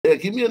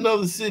give me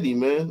another city,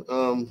 man.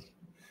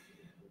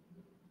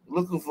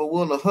 Looking for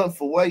one to hunt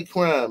for white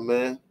crime,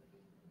 man.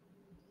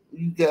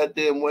 Where you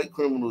goddamn white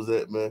criminals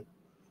at, man?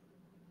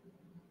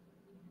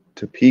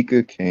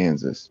 Topeka,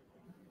 Kansas.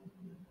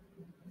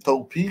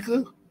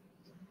 Topeka?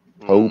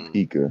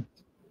 Topeka.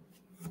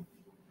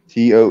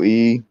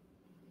 Toepeeka.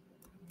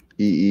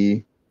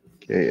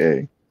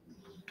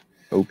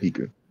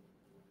 Topeka.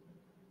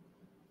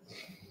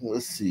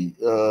 Let's see.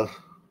 I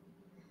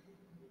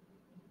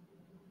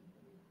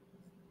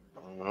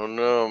don't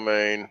know,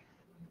 man.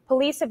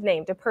 Police have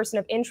named a person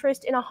of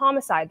interest in a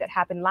homicide that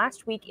happened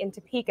last week in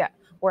Topeka,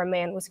 where a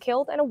man was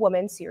killed and a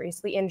woman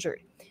seriously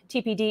injured.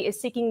 TPD is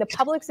seeking the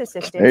public's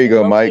assistance there you in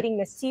go, locating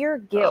Mike. Nasir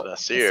Gill,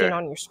 Nasir. seen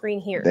on your screen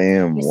here.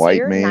 Damn, Nasir,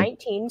 white man.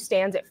 19,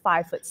 stands at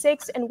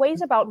 5'6" and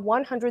weighs about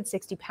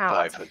 160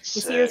 pounds. 5'6".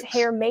 Nasir's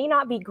hair may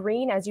not be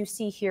green, as you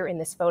see here in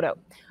this photo.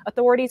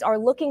 Authorities are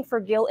looking for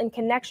Gill in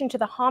connection to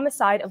the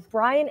homicide of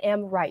Brian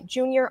M. Wright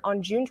Jr.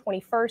 on June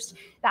 21st.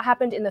 That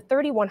happened in the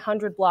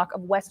 3100 block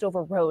of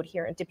Westover Road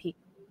here in Topeka.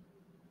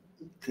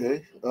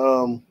 Okay.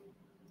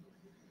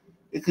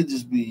 It could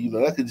just be,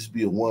 that could just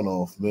be a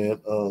one-off, man.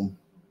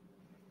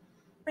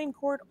 Supreme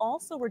Court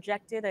also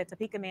rejected a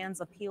Topeka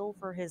man's appeal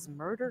for his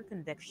murder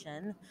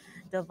conviction.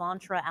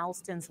 Devontra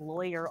Alston's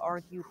lawyer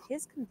argued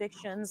his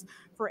convictions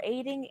for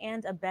aiding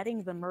and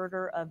abetting the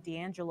murder of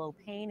D'Angelo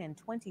Payne in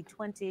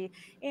 2020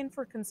 and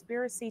for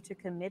conspiracy to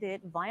commit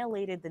it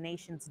violated the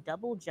nation's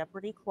double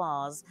jeopardy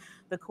clause.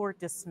 The court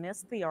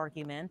dismissed the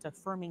argument,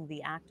 affirming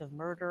the act of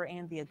murder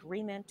and the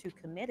agreement to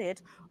commit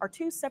it are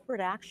two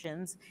separate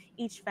actions,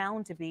 each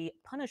found to be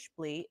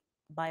punishable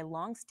by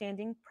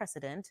long-standing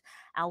precedent.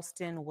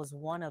 Alston was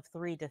one of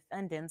 3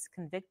 defendants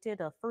convicted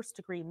of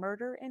first-degree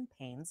murder in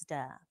Payne's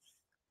death.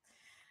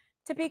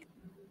 Topeka.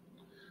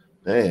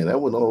 Man,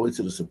 that went all the way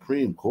to the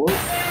Supreme Court.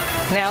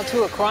 Now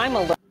to a crime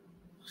alert.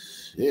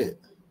 Shit.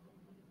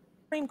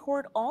 Supreme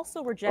Court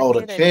also rejected. Oh,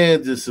 the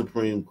Kansas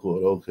Supreme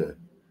Court. Okay.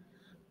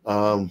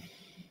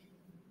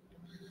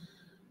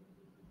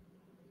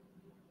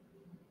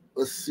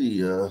 Let's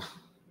see.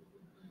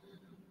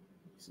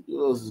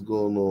 What else is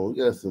going on? We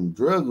got some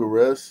drug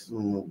arrests,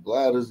 some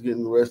gliders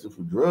getting arrested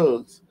for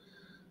drugs.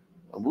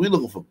 We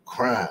looking for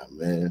crime,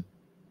 man.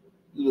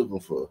 We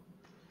looking for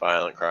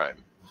violent crime.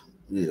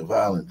 Yeah,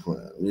 violent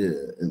crime. Yeah,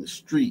 in the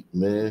street,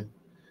 man.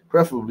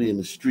 Preferably in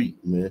the street,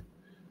 man.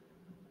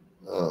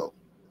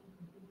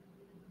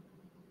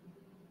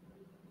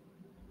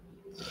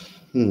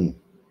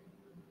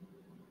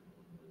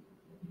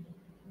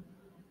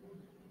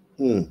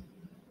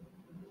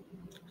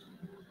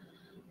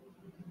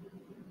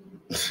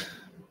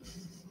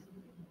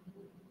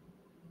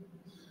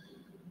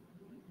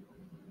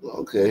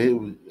 Okay,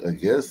 I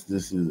guess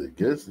this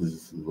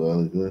is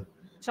violent crime.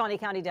 Shawnee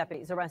County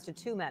deputies arrested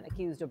 2 men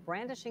accused of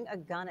brandishing a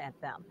gun at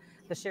them.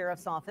 The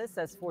sheriff's office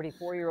says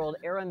 44-year-old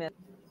Aramis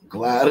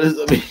gliders.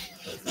 I mean,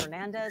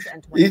 Hernandez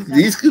and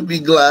these could be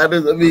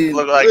gliders. I mean,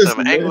 look like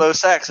some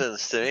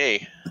Anglo-Saxons to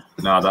me.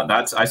 No,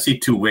 that's I see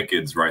 2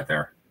 wickeds right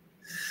there.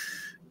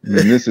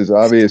 And this is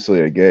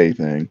obviously a gay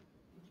thing.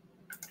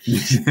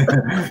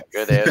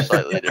 Good, they have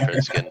slightly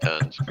different skin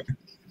tones.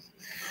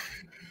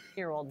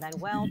 Year-old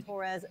Manuel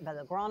Torres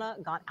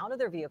Villagrana got out of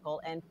their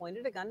vehicle and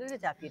pointed a gun at a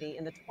deputy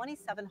in the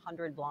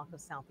 2700 block of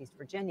Southeast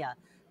Virginia.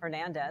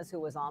 Hernandez, who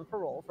was on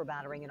parole for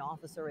battering an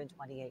officer in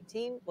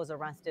 2018, was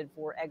arrested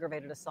for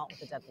aggravated assault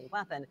with a deadly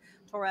weapon.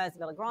 Torres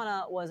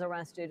Villagrana was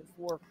arrested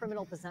for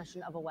criminal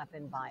possession of a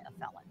weapon by a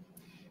felon.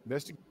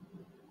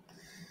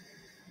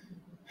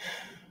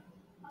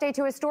 Update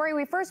to a story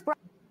we first brought.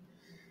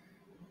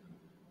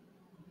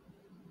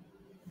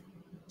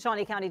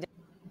 Shawnee County.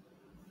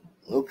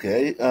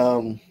 Okay.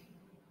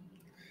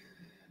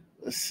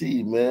 Let's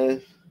see, man.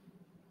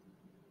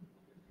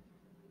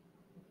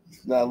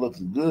 It's not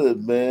looking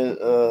good, man.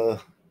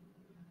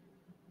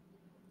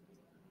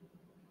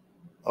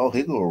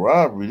 Here go a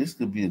robbery. This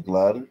could be a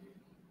glider.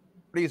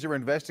 Authorities are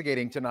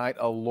investigating tonight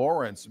a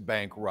Lawrence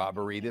bank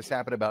robbery. This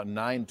happened about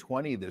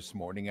 9:20 this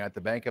morning at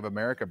the Bank of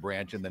America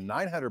branch in the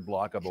 900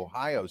 block of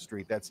Ohio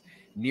Street. That's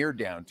near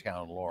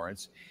downtown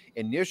Lawrence.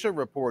 Initial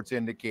reports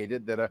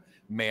indicated that a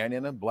man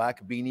in a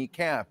black beanie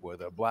cap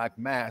with a black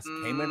mask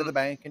came into the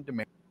bank and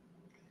demanded.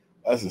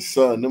 That's a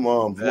sun. Them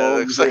arms that long.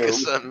 Looks like a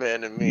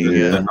sunman to me.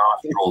 Yeah.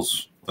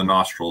 The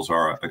nostrils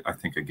are, I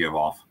think, a give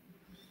off.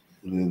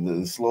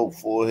 The sloped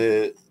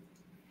forehead.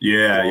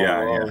 Yeah.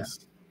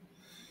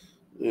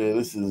 Yeah,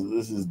 this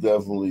is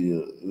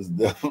definitely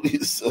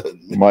a sun.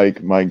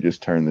 Mike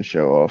just turned the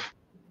show off.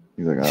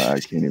 He's like, I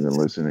can't even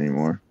listen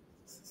anymore.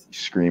 He's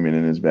screaming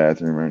in his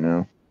bathroom right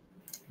now.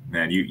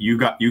 Man, you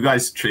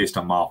guys chased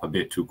him off a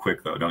bit too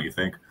quick, though, don't you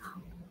think?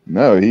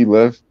 No, he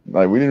left.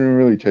 Like, we didn't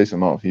really chase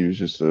him off. He was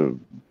just a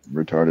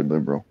retarded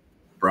liberal.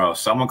 Bro,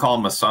 someone call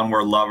him a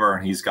sunward lover,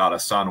 and he's got a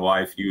son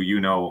wife. You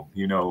know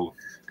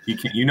he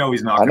can. You know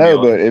he's not. I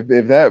know, but if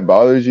that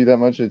bothers you that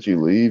much that you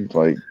leave,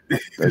 like,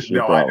 that's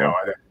your problem.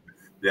 I know.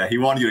 Yeah, he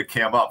wanted you to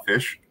cam up,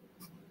 Fish.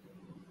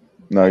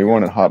 No, he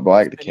wanted Hot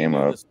Black to cam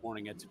up.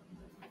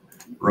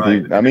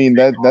 Right. I mean,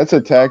 that's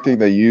a tactic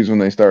they use when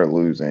they start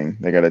losing.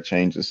 They got to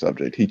change the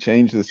subject. He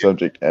changed the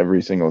subject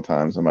every single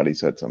time somebody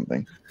said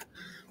something.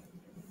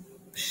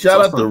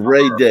 Shout out to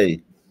Ray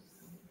Day.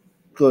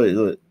 Go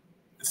ahead.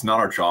 It's not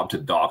our job to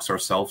dox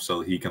ourselves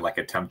so he can like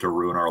attempt to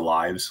ruin our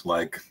lives.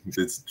 Like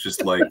it's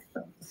just like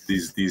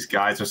these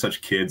guys are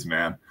such kids,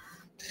 man.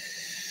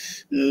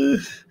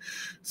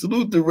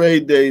 Salute to Ray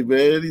Day,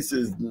 man. He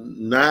says,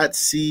 not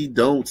see,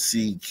 don't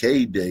see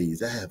K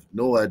days. I have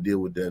no idea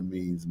what that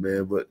means,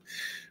 man. But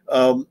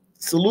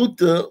salute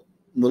to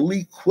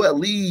Malik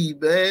Quelly,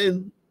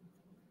 man.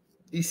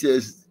 He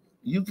says,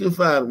 you can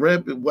find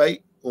rampant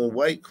white on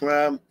white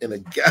crime in a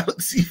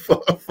galaxy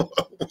far, far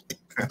away.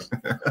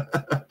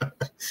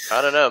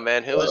 I don't know,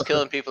 man. Who was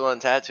killing people on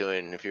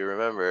Tatooine? If you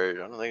remember, I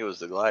don't think it was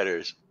the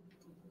gliders.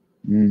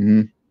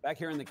 Mm-hmm. Back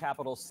here in the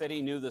capital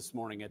city, new this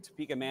morning, a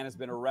Topeka man has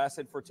been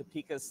arrested for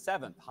Topeka's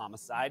 7th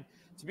homicide.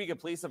 Topeka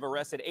police have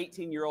arrested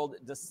 18-year-old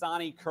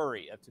Dasani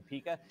Curry of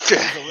Topeka. He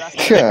was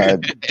arrested.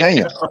 God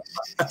damn.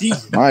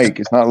 Mike,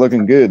 it's not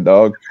looking good,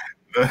 dog.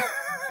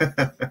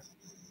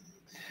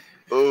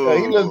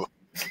 Ooh.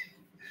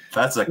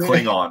 That's a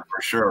Klingon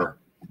for sure.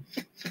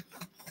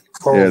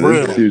 Yeah,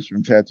 this dude's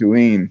from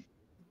Tatooine.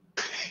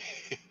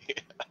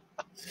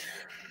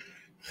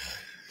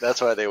 That's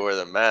why they wear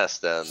the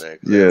mask down there.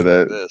 Yeah,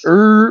 that.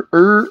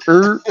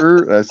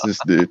 That's this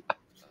dude.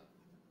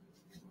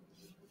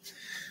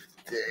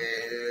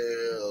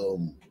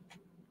 Damn.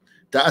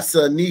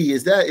 Dasani,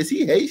 is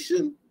he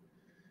Haitian?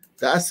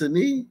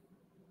 Dasani?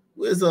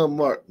 Where's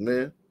Mark,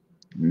 man?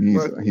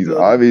 He's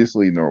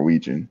obviously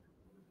Norwegian.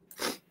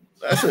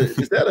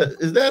 Is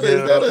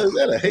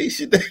that a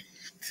Haitian?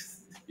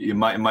 It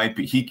might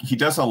be. He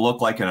doesn't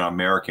look like an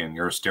American.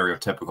 You're a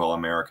stereotypical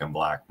American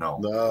black.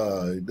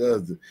 No, he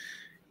doesn't.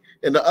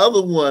 And the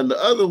other one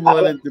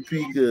in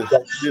Topeka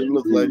didn't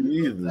look like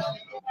me either.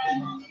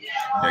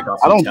 I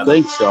don't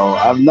think so.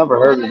 I've never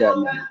heard of that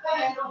name.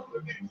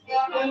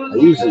 I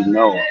usually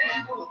know.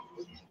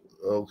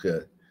 Okay.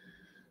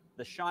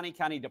 The Shawnee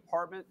County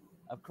Department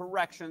of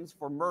Corrections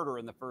for murder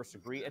in the first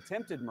degree,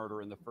 attempted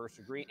murder in the first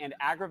degree, and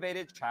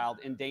aggravated child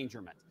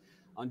endangerment.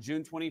 On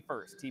June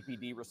 21st,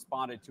 TPD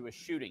responded to a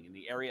shooting in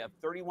the area of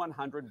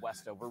 3100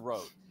 Westover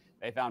Road.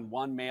 They found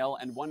one male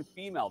and one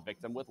female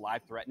victim with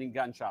life-threatening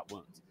gunshot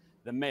wounds.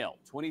 The male,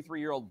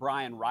 23-year-old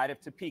Brian Wright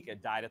of Topeka,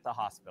 died at the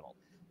hospital.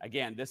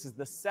 Again, this is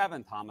the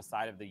 7th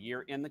homicide of the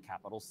year in the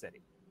capital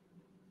city.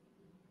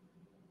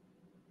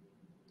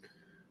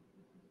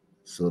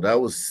 So that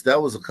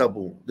was a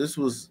couple. This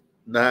was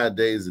 9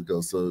 days ago,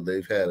 so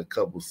they've had a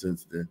couple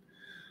since then.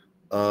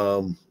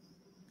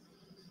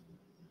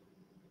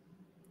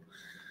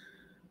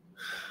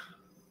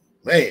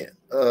 Man,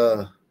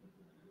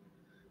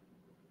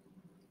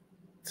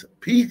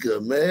 Topeka,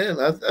 man.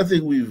 I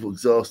think we've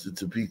exhausted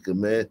Topeka,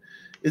 man.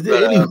 Is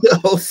there anyone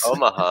else?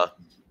 Omaha.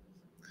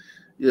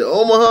 Yeah,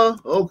 Omaha?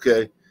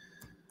 Okay.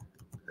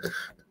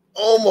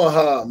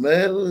 Omaha,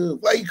 man.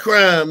 White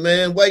crime,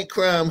 man. White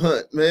crime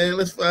hunt, man.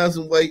 Let's find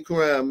some white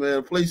crime, man.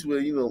 A place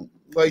where,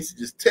 whites are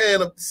just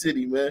tearing up the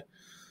city, man.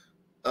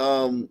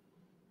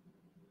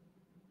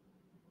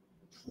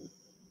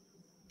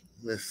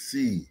 Let's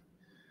see.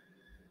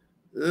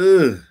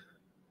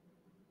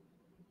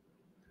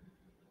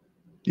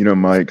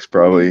 Mike's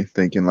probably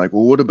thinking like,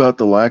 well, what about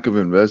the lack of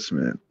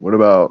investment? What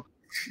about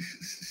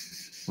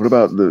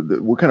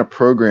what kind of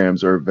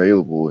programs are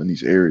available in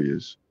these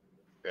areas?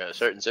 Yeah,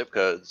 certain zip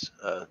codes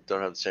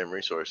don't have the same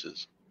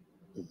resources.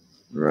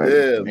 Right.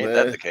 Yeah, Ain't man.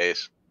 that the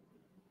case?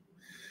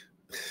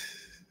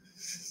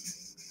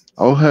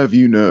 I'll have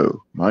you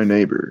know, my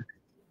neighbor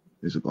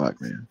is a black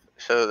man.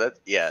 So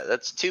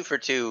that's 2 for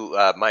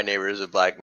 2. My neighbor is a black